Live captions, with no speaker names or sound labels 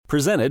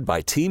Presented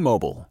by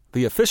T-Mobile,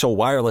 the official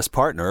wireless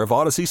partner of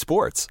Odyssey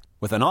Sports.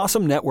 With an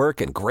awesome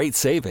network and great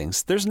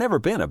savings, there's never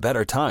been a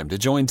better time to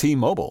join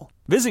T-Mobile.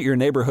 Visit your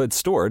neighborhood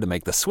store to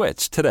make the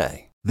switch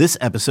today. This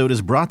episode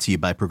is brought to you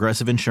by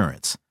Progressive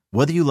Insurance.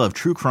 Whether you love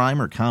true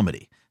crime or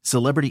comedy,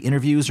 celebrity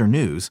interviews or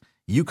news,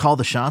 you call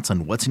the shots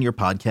on what's in your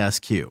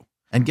podcast queue.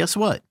 And guess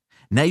what?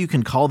 Now you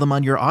can call them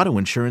on your auto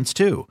insurance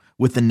too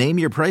with the Name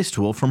Your Price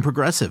tool from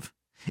Progressive.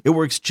 It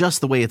works just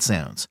the way it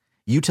sounds.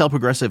 You tell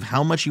Progressive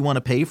how much you want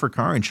to pay for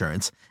car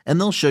insurance, and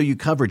they'll show you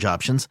coverage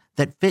options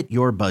that fit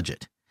your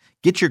budget.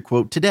 Get your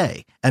quote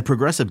today at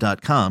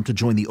Progressive.com to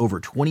join the over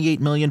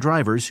 28 million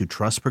drivers who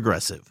trust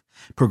Progressive.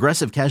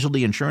 Progressive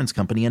Casualty Insurance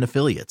Company and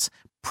Affiliates.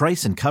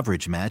 Price and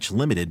coverage match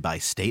limited by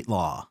state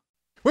law.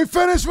 We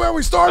finished where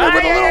we started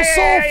with a little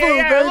soul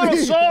food, baby. A little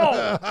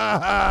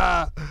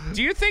soul.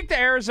 Do you think the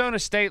Arizona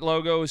State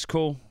logo is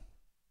cool?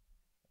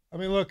 I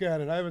mean, look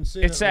at it. I haven't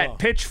seen it. It's that long.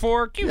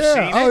 pitchfork. You've seen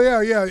it.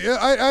 Oh, yeah.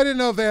 I didn't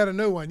know if they had a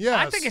new one. Yes.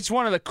 I think it's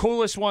one of the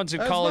coolest ones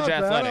in college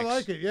not athletics. Bad. I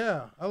like it,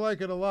 yeah. I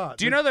like it a lot.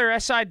 Do you know their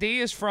SID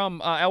is from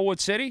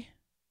Elwood City?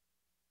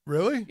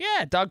 Really?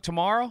 Yeah, Doug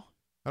Tamaro.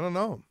 I don't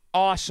know him.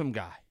 Awesome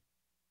guy.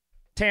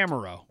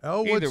 Tamaro.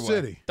 Elwood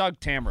City. Doug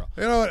Tamaro.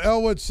 You know, at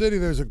Elwood City,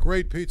 there's a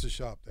great pizza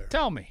shop there.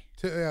 Tell me.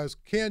 It's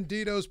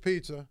Candido's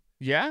Pizza.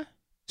 Yeah?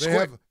 They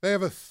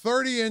have a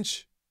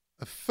 30-inch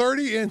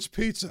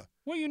pizza.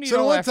 Well, you need so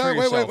all one that for time,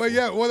 yourself. wait,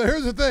 yeah. Well,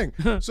 here's the thing.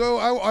 So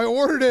I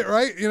ordered it,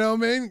 right? You know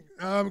what I mean?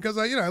 Because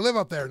I live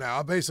up there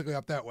now, basically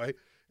up that way,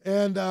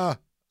 and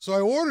so I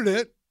ordered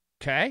it.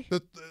 Okay.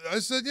 I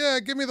said,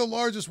 yeah, give me the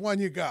largest one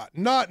you got,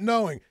 not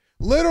knowing.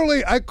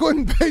 Literally, I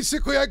couldn't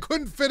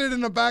fit it in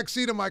the back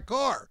seat of my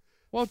car.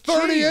 Well,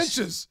 30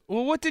 inches.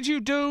 Well, what did you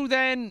do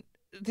then?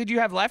 Did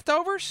you have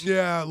leftovers?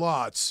 Yeah,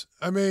 lots.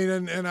 I mean,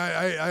 and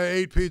I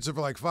ate pizza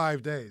for like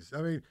 5 days.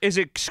 I mean, is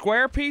it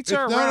square pizza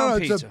or round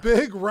pizza? It's a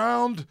big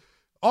round.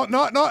 Oh,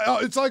 not.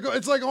 It's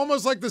like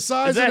almost like the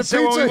size of the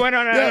so pizza. When we went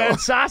on a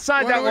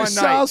Southside that one night.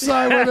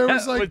 Southside where there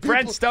was like with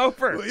Brent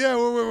Stouffer. Yeah,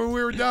 when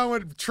we were down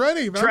with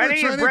Trenny.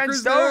 Trenny and Brent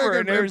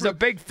Stouffer, and there was a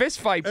big fist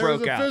fight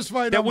broke out. There was a fist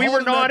fight that we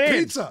were not in.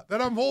 Pizza, that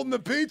I'm holding the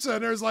pizza,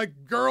 and there's like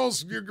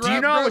girls. Do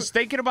you know I was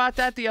thinking about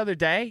that the other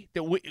day?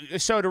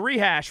 So to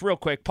rehash real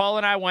quick, Paul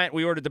and I went.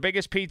 We ordered the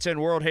biggest pizza in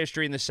world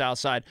history in the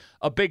Southside.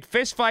 A big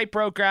fist fight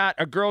broke out.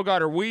 A girl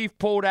got her weave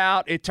pulled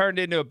out. It turned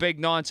into a big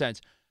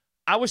nonsense.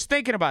 I was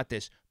thinking about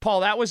this,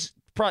 Paul. That was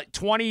probably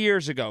 20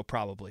 years ago,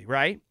 probably,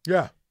 right?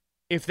 Yeah.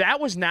 If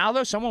that was now,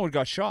 though, someone would have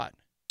got shot.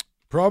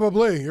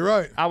 Probably. You're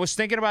right. I was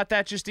thinking about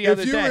that just the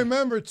other day. If you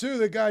remember, too,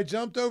 the guy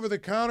jumped over the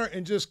counter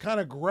and just kind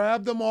of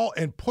grabbed them all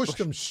and pushed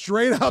them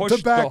straight out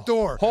the back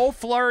door. Whole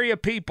flurry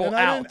of people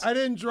out. I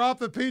didn't drop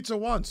the pizza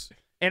once.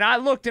 And I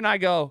looked and I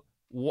go,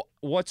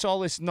 what's all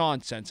this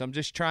nonsense? I'm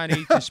just trying to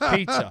eat this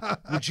pizza.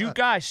 Would you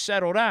guys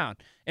settle down?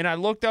 And I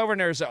looked over and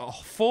there's a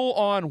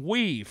full-on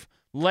weave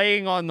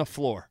laying on the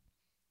floor.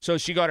 So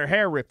she got her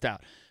hair ripped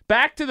out.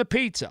 Back to the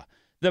pizza.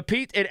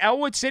 At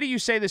Elwood City, you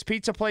say this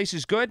pizza place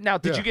is good. Now,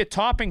 did you get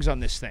toppings on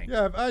this thing?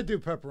 Yeah, I do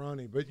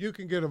pepperoni, but you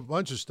can get a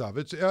bunch of stuff.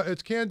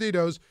 It's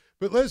Candido's.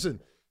 But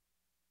listen,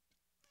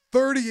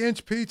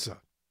 30-inch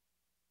pizza.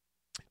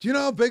 Do you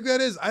know how big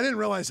that is? I didn't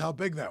realize how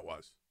big that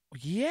was.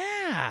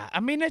 Yeah. I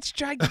mean, it's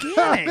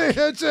gigantic.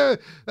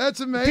 That's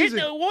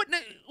amazing.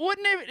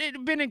 Wouldn't it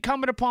have been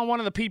incumbent upon one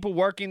of the people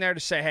working there to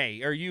say,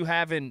 hey,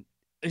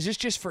 is this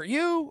just for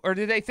you? Or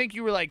did they think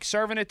you were, like,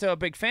 serving it to a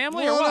big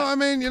family or what? No, I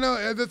mean,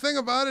 the thing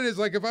about it is,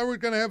 like, if I were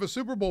going to have a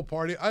Super Bowl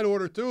party, I'd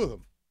order 2 of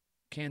them.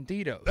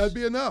 Candidos. That'd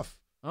be enough.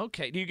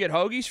 Okay. Do you get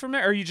hoagies from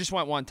there, or you just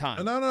went one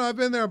time? No, I've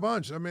been there a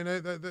bunch. I mean,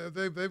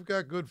 they've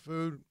got good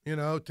food.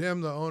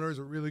 Tim, the owner, is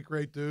a really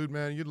great dude,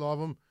 man. You'd love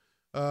him.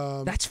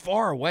 That's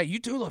far away. You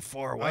do live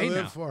far away now. I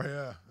live far,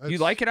 yeah. You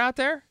like it out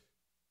there?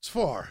 It's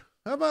far.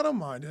 I don't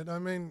mind it. I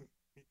mean,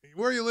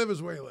 where you live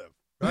is where you live.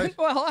 Right?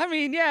 Well, I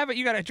mean, yeah, but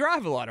you got to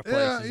drive a lot of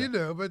places. Yeah, you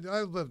do, but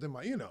I lived in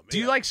my, me. Do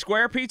you like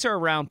square pizza or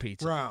round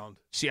pizza? Round.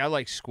 See, I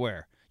like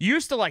square. You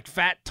used to like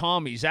Fat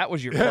Tommy's. That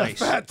was your place.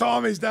 Fat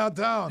Tommy's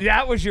downtown.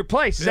 That was your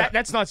place. Yeah.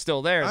 That's not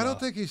still there, I don't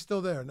think he's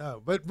still there,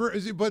 no. But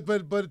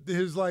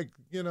his, like,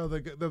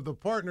 the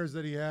partners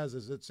that he has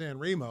is at San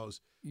Remo's.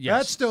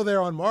 Yes. That's still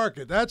there on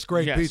Market. That's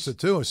great pizza,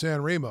 too, at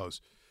San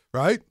Remo's.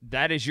 Right?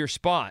 That is your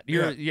spot.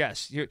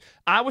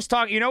 I was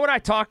talking, you know what I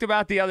talked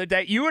about the other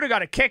day? You would have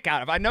got a kick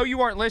out of. I know you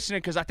weren't listening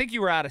because I think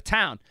you were out of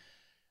town.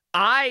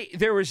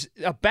 There was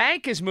a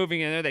bank is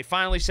moving in there. They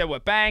finally said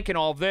what bank and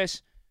all of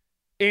this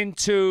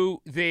into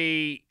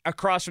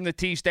across from the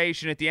T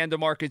station at the end of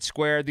Market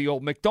Square, the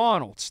old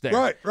McDonald's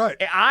there. Right.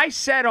 I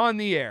said on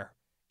the air,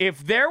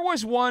 if there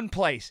was one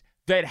place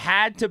that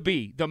had to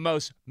be the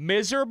most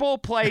miserable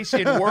place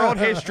in world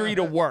history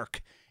to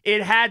work,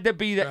 it had to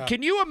be that. Yeah.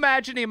 Can you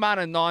imagine the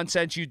amount of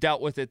nonsense you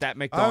dealt with at that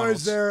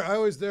McDonald's? I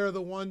was there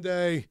the one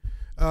day.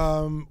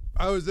 When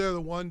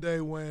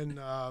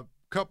a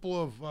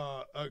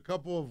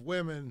couple of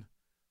women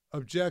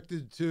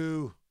objected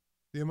to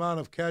the amount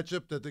of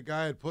ketchup that the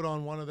guy had put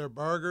on one of their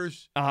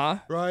burgers. Uh-huh.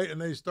 Right,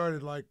 and they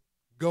started like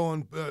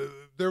going.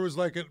 There was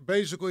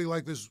basically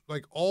this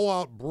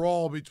all-out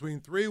brawl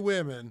between three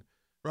women,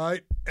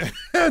 right?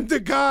 And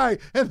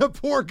the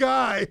poor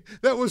guy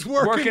that was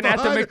working at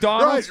the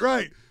McDonald's.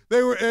 Right.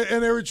 They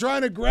were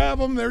trying to grab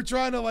him. They were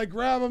trying to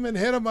grab him and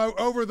hit him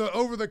over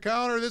the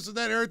counter. This and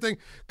that, and everything.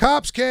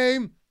 Cops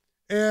came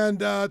and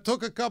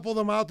took a couple of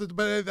them out.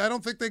 But I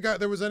don't think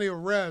there was any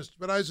arrest.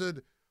 But I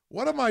said,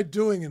 what am I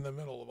doing in the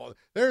middle of all this?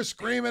 They're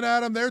screaming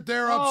at him.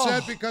 They're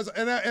upset because,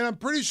 and I'm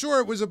pretty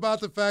sure it was about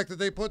the fact that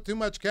they put too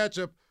much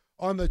ketchup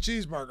on the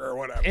cheeseburger or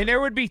whatever. And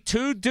there would be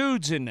two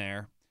dudes in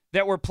there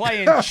that were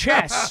playing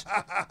chess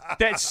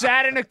that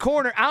sat in a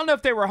corner. I don't know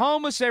if they were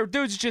homeless. They were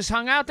dudes that just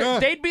hung out there.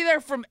 They'd be there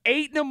from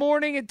 8 in the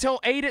morning until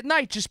 8 at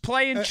night just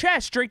playing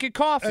chess, drinking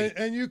coffee.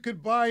 And you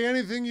could buy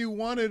anything you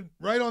wanted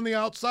right on the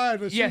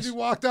outside. As soon as you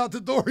walked out the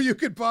door, you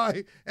could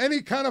buy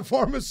any kind of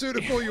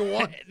pharmaceutical you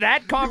want.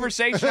 That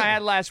conversation I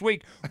had last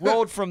week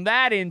rolled from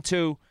that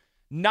into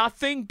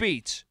nothing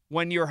beats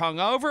when you're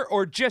hungover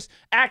or just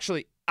 –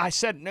 actually – I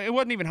said it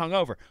wasn't even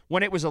hungover.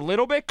 When it was a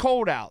little bit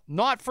cold out,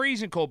 not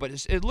freezing cold, but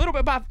it's a little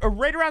bit about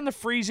right around the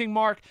freezing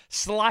mark,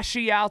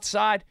 slushy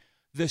outside,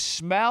 the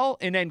smell,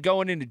 and then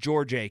going into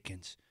George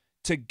Aikens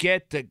to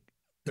get the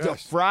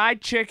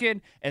fried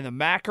chicken and the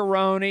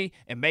macaroni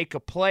and make a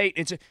plate.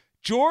 It's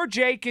George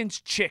Aikens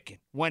chicken,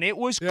 when it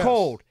was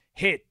cold,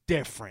 hit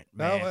different,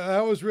 man.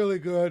 That was really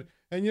good.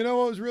 And you know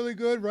what was really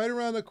good? Right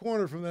around the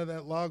corner from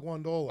that La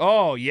Guandola.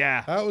 Oh,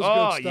 yeah. That was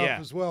good stuff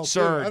as well.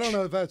 Surge. I don't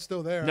know if that's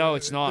still there. No,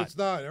 it's not. It's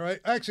not, right?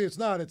 Actually, it's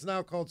not. It's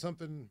now called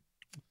something.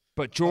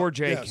 But George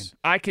Aikens. Yes.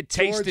 I could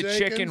taste the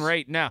chicken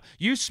right now.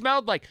 You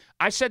smelled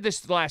I said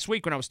this last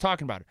week when I was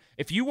talking about it.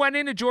 If you went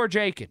into George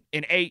Aiken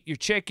and ate your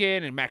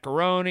chicken and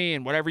macaroni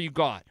and whatever you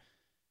got,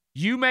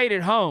 you made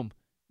it home.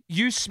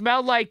 You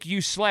smell like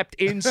you slept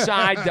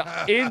inside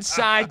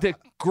the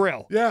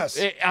grill. Yes.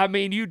 San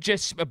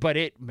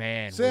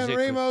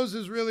Remo's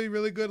is really,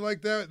 really good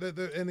like that.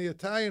 And the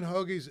Italian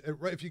hoagies,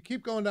 if you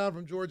keep going down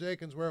from George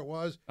Aikens where it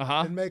was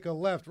and make a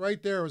left,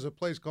 right there was a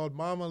place called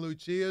Mama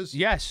Lucia's.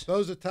 Yes.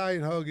 Those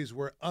Italian hoagies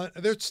were,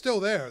 they're still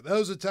there.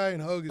 Those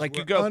Italian hoagies were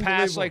you go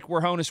past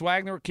where Honus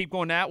Wagner, keep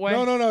going that way?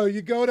 No.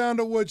 You go down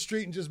to Wood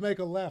Street and just make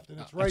a left,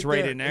 and it's right there.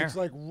 Right in there? It's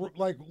like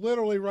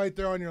literally right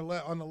there on your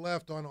on the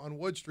left on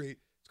Wood Street.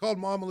 Called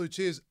Mama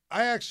Lucia's.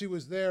 I actually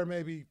was there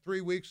maybe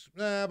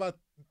about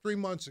 3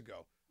 months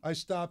ago. I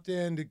stopped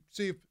in to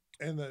see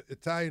and the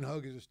Italian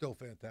hoagies are still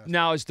fantastic.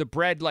 Now, is the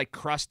bread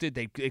crusted?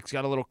 It's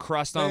got a little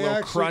crust on,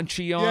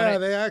 crunchy on it? Yeah,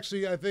 they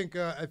actually, I think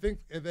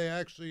they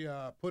actually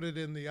put it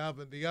in the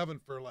oven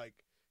for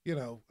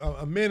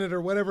a minute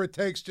or whatever it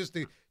takes just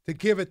to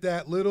give it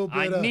that little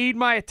bit I need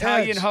my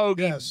Italian hoagie,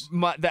 yes.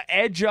 The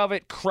edge of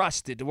it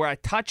crusted, where I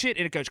touch it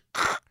and it goes,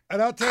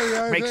 and I'll tell you the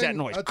other makes thing, that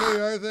noise. I'll tell you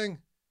the other thing.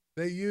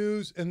 They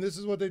use, and this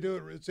is what they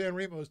do at San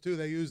Remo's too,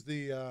 they use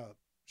the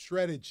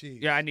shredded cheese.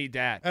 Yeah, I need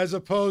that. As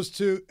opposed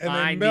to, and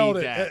they melt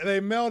it. They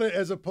melt it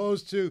as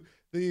opposed to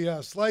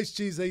the sliced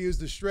cheese. They use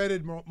the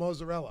shredded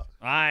mozzarella.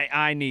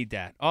 I need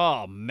that.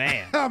 Oh,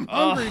 man. I'm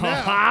hungry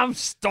now. I'm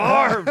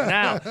starved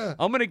now.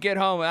 I'm going to get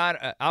home.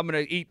 I'm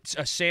going to eat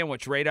a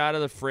sandwich right out of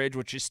the fridge,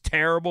 which is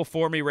terrible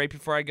for me right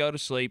before I go to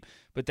sleep,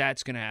 but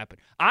that's going to happen.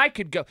 I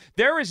could go.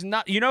 There is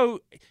not,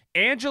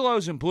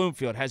 Angelo's in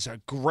Bloomfield has a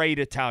great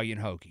Italian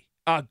hoagie.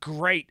 A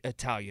great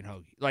Italian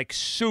hoagie,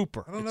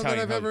 super. I don't know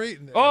Italian that I've hoagie. ever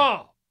eaten it.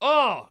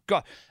 Oh,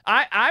 God.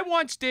 I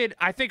once did,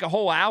 I think, a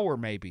whole hour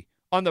maybe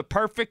on the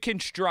perfect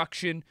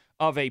construction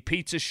of a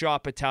pizza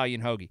shop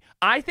Italian hoagie.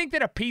 I think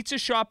that a pizza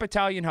shop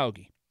Italian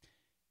hoagie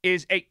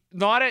is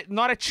not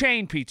a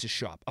chain pizza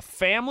shop. A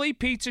family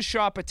pizza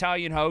shop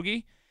Italian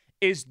hoagie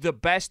is the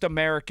best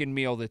American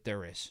meal that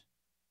there is.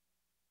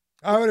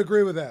 I would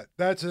agree with that.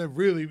 That's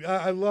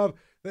I love,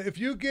 if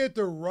you get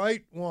the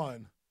right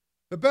one.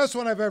 The best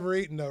one I've ever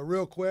eaten, though,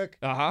 real quick.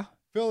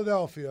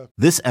 Philadelphia.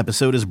 This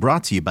episode is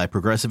brought to you by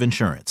Progressive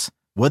Insurance.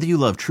 Whether you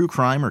love true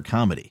crime or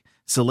comedy,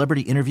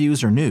 celebrity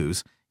interviews or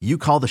news, you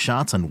call the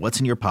shots on what's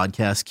in your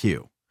podcast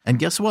queue. And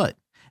guess what?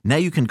 Now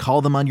you can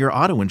call them on your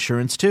auto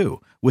insurance, too,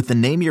 with the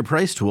Name Your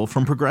Price tool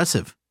from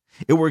Progressive.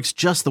 It works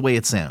just the way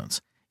it sounds.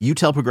 You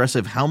tell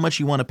Progressive how much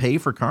you want to pay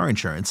for car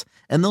insurance,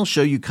 and they'll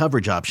show you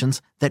coverage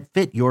options that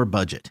fit your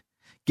budget.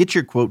 Get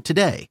your quote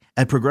today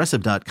at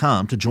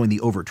Progressive.com to join the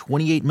over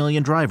 28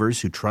 million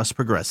drivers who trust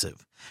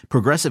Progressive.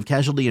 Progressive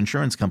Casualty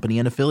Insurance Company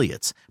and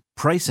Affiliates.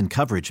 Price and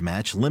coverage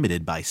match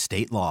limited by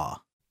state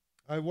law.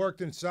 I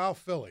worked in South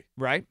Philly.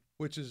 Right.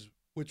 Which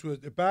was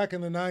back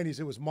in the 90s,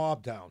 it was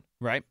Mob Town.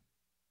 Right.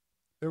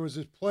 There was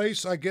this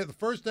place the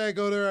first day I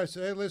go there, I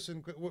say, hey,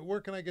 listen,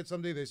 where can I get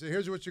something to eat? They say,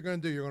 here's what you're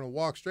going to do. You're going to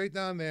walk straight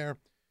down there.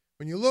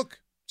 When you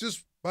look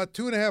just about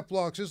 2.5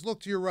 blocks, just look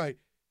to your right.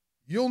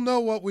 You'll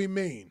know what we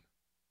mean.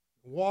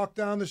 Walk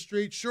down the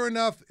street. Sure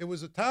enough, it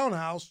was a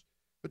townhouse,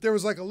 but there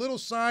was a little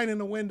sign in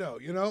the window.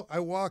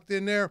 I walked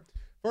in there.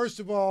 First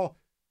of all,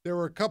 there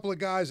were a couple of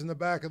guys in the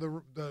back of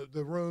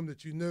the room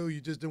that you knew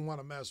you just didn't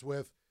want to mess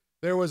with.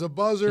 There was a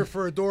buzzer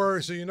for a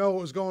door, so you know what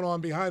was going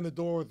on behind the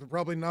door with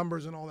probably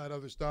numbers and all that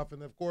other stuff.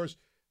 And, of course,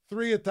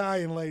 3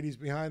 Italian ladies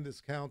behind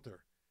this counter.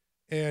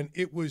 and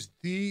it was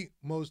the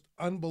most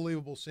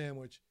unbelievable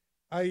sandwich.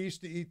 I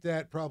used to eat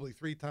that probably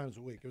 3 times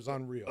a week. It was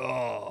unreal.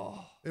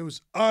 Oh. It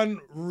was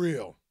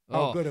unreal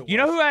how good it was. You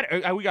know who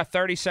had, we got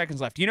 30 seconds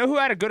left. You know who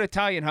had a good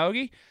Italian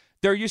hoagie?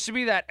 There used to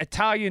be that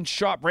Italian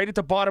shop right at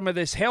the bottom of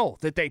this hill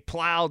that they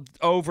plowed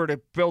over to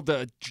build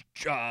the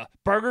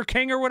Burger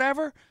King or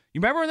whatever. You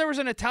remember when there was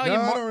an Italian?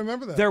 No, I don't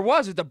remember that. There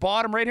was at the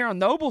bottom right here on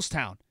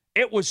Noblestown.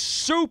 It was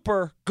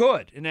super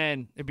good, and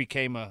then it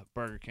became a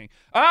Burger King.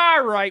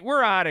 All right,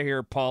 we're out of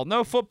here, Paul.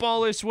 No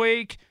football this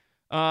week.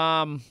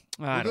 We'll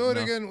do it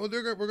again. We're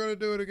going to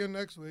do it again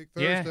next week,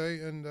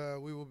 Thursday, and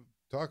we will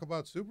talk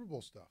about Super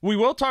Bowl stuff. We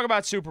will talk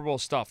about Super Bowl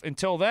stuff.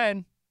 Until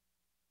then,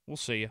 we'll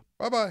see you.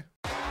 Bye-bye.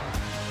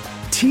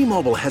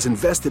 T-Mobile has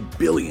invested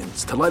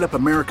billions to light up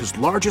America's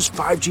largest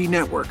 5G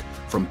network,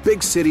 from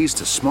big cities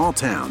to small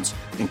towns,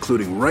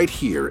 including right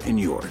here in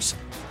yours.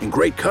 And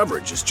great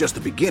coverage is just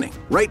the beginning.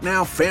 Right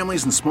now,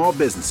 families and small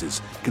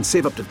businesses can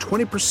save up to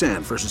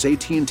 20% versus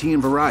AT&T and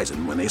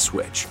Verizon when they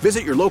switch.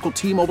 Visit your local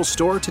T-Mobile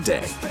store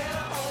today.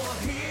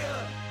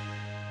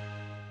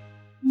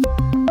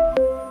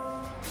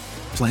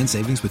 Plan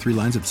savings with 3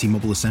 lines of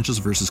T-Mobile Essentials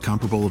versus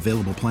comparable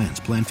available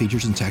plans. Plan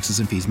features and taxes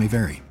and fees may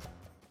vary.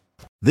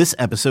 This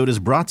episode is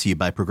brought to you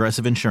by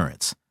Progressive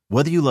Insurance.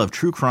 Whether you love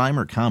true crime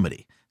or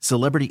comedy,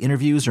 celebrity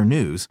interviews or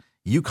news,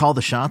 you call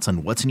the shots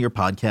on what's in your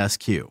podcast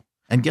queue.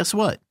 And guess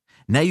what?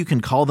 Now you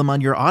can call them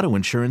on your auto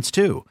insurance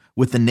too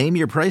with the Name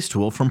Your Price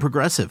tool from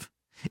Progressive.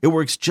 It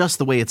works just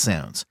the way it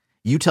sounds.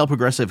 You tell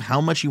Progressive how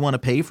much you want to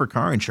pay for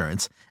car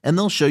insurance, and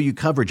they'll show you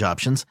coverage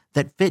options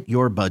that fit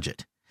your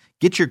budget.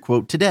 Get your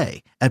quote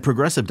today at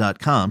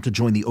Progressive.com to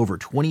join the over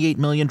 28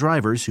 million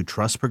drivers who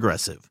trust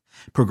Progressive.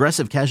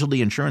 Progressive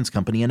Casualty Insurance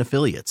Company and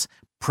Affiliates.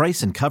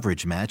 Price and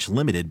coverage match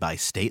limited by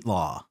state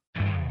law.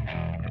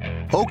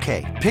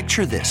 Okay,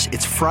 picture this.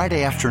 It's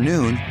Friday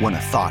afternoon when a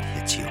thought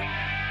hits you.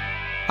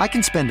 I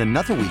can spend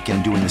another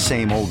weekend doing the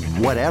same old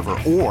whatever,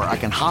 or I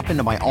can hop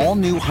into my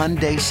all-new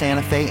Hyundai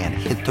Santa Fe and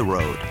hit the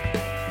road.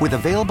 With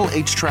available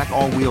H-Track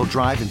all-wheel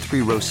drive and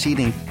 3-row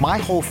seating, my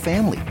whole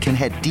family can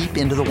head deep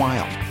into the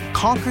wild.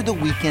 Conquer the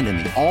weekend in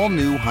the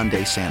all-new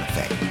Hyundai Santa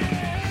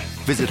Fe.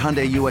 Visit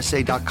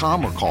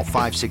HyundaiUSA.com or call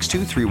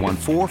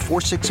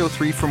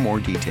 562-314-4603 for more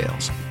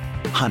details.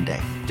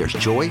 Hyundai, there's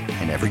joy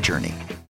in every journey.